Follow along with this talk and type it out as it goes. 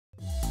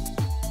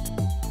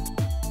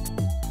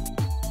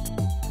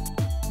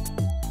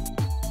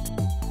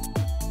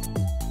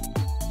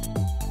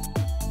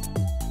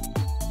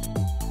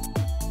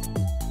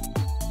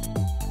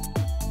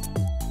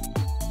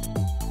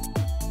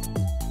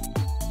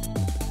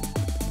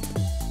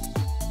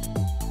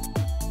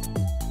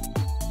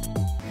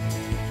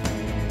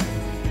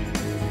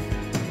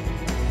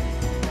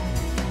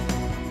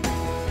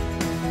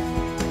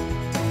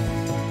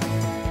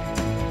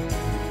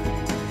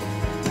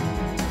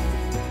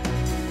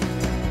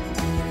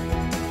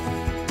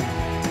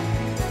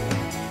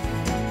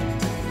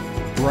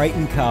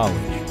Brighton College.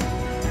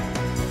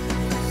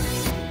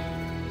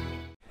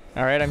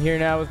 All right, I'm here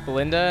now with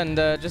Belinda, and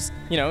just,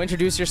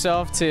 introduce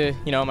yourself to,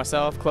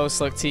 myself,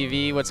 Close Look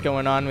TV, what's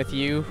going on with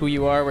you, who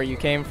you are, where you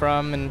came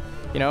from, and,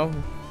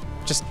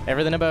 just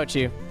everything about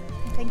you.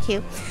 Thank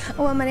you.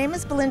 Well, my name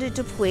is Belinda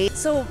Dupuis.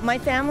 So my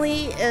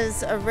family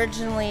is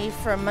originally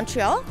from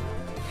Montreal,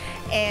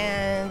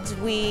 and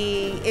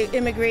we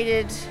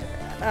immigrated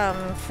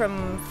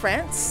from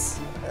France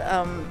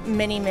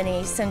many,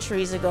 many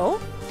centuries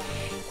ago.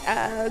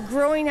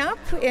 Growing up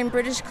in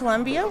British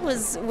Columbia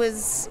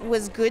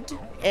was good,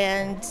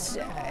 and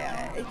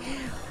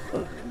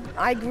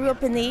I grew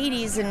up in the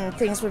 80s and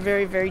things were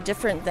very, very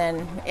different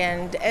then,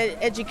 and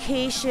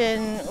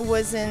education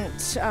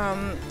wasn't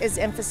as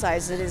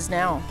emphasized as it is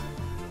now.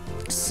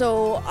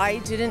 So I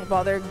didn't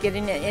bother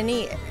getting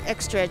any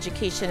extra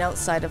education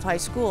outside of high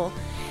school,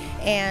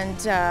 and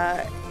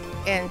I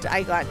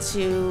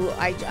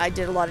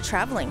did a lot of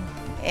traveling.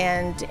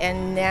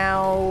 And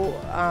now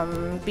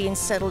being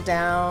settled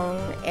down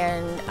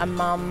and a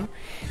mom,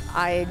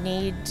 I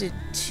needed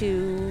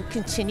to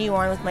continue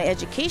on with my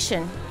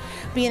education.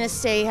 Being a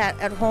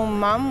stay-at-home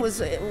mom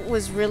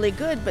was really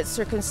good, but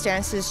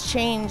circumstances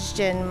changed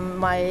and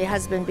my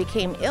husband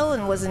became ill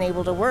and wasn't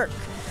able to work.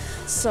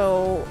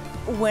 So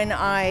when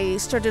I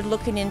started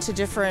looking into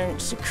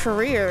different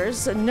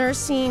careers,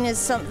 nursing is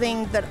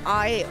something that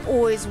I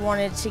always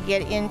wanted to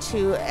get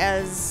into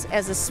as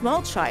a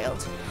small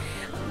child.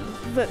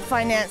 But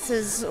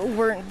finances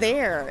weren't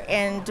there,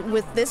 and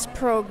with this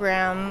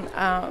program,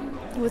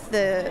 with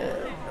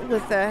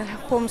the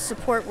home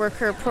support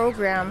worker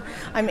program,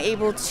 I'm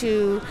able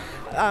to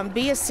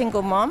be a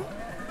single mom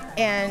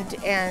and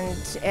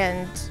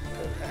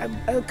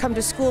come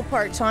to school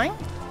part-time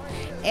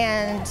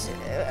and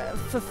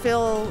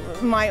fulfill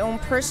my own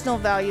personal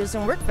values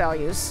and work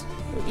values,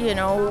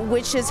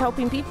 which is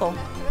helping people.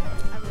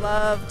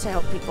 Love to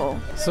help people.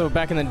 So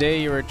back in the day,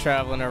 you were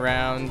traveling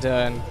around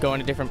and going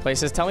to different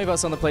places. Tell me about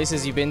some of the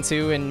places you've been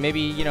to, and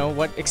maybe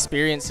what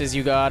experiences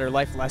you got or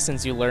life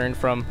lessons you learned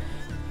from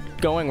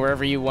going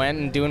wherever you went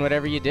and doing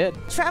whatever you did.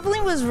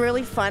 Traveling was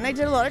really fun. I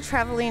did a lot of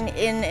traveling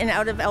in and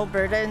out of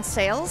Alberta in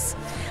sales.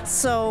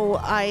 So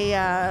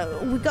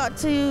we got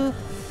to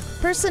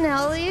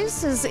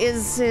personalities.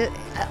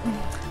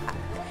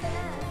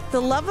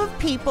 The love of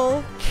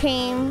people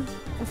came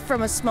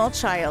from a small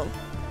child.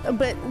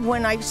 But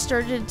when I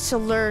started to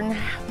learn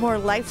more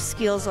life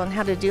skills on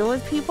how to deal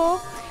with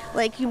people,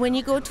 like when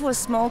you go to a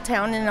small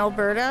town in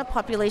Alberta,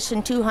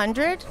 population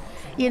 200,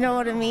 you know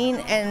what I mean?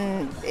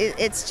 And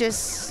it's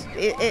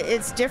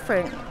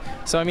different.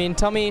 So I mean,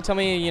 tell me,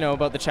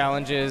 about the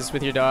challenges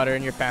with your daughter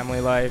and your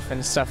family life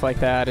and stuff like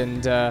that,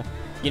 and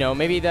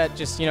maybe that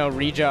just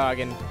re-jog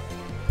and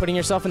putting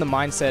yourself in the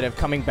mindset of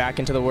coming back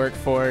into the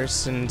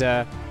workforce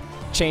and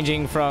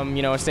changing from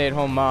a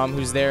stay-at-home mom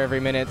who's there every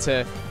minute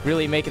to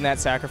really making that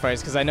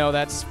sacrifice, because I know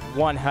that's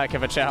one heck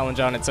of a challenge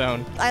on its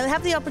own. I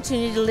have the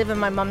opportunity to live in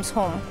my mom's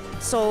home,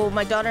 so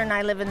my daughter and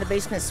I live in the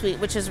basement suite,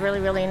 which is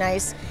really, really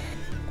nice.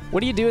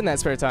 What do you do in that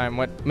spare time?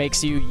 What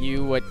makes you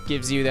you? What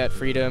gives you that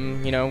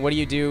freedom? What do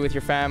you do with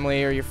your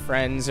family or your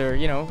friends or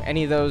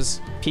any of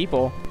those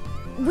people?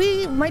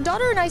 My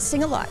daughter and I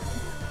sing a lot.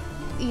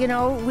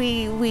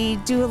 We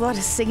do a lot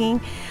of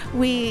singing.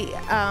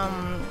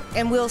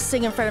 And we'll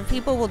sing in front of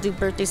people. We'll do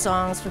birthday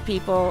songs for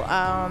people.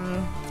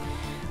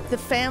 The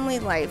family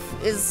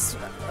life is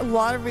a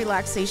lot of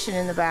relaxation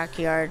in the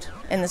backyard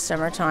in the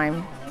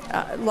summertime.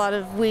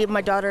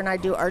 My daughter and I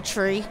do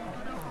archery,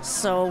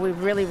 so we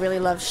really, really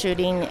love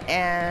shooting,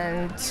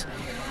 and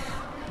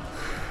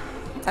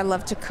I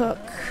love to cook.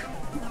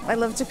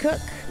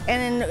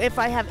 And if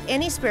I have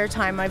any spare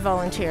time, I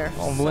volunteer.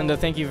 Well, Belinda,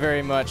 thank you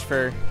very much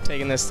for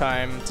taking this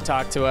time to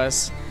talk to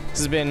us. This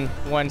has been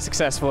one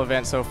successful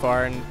event so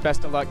far, and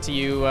best of luck to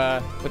you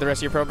with the rest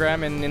of your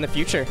program and in the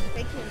future.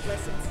 Thank you.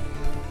 Blessings.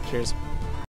 Cheers.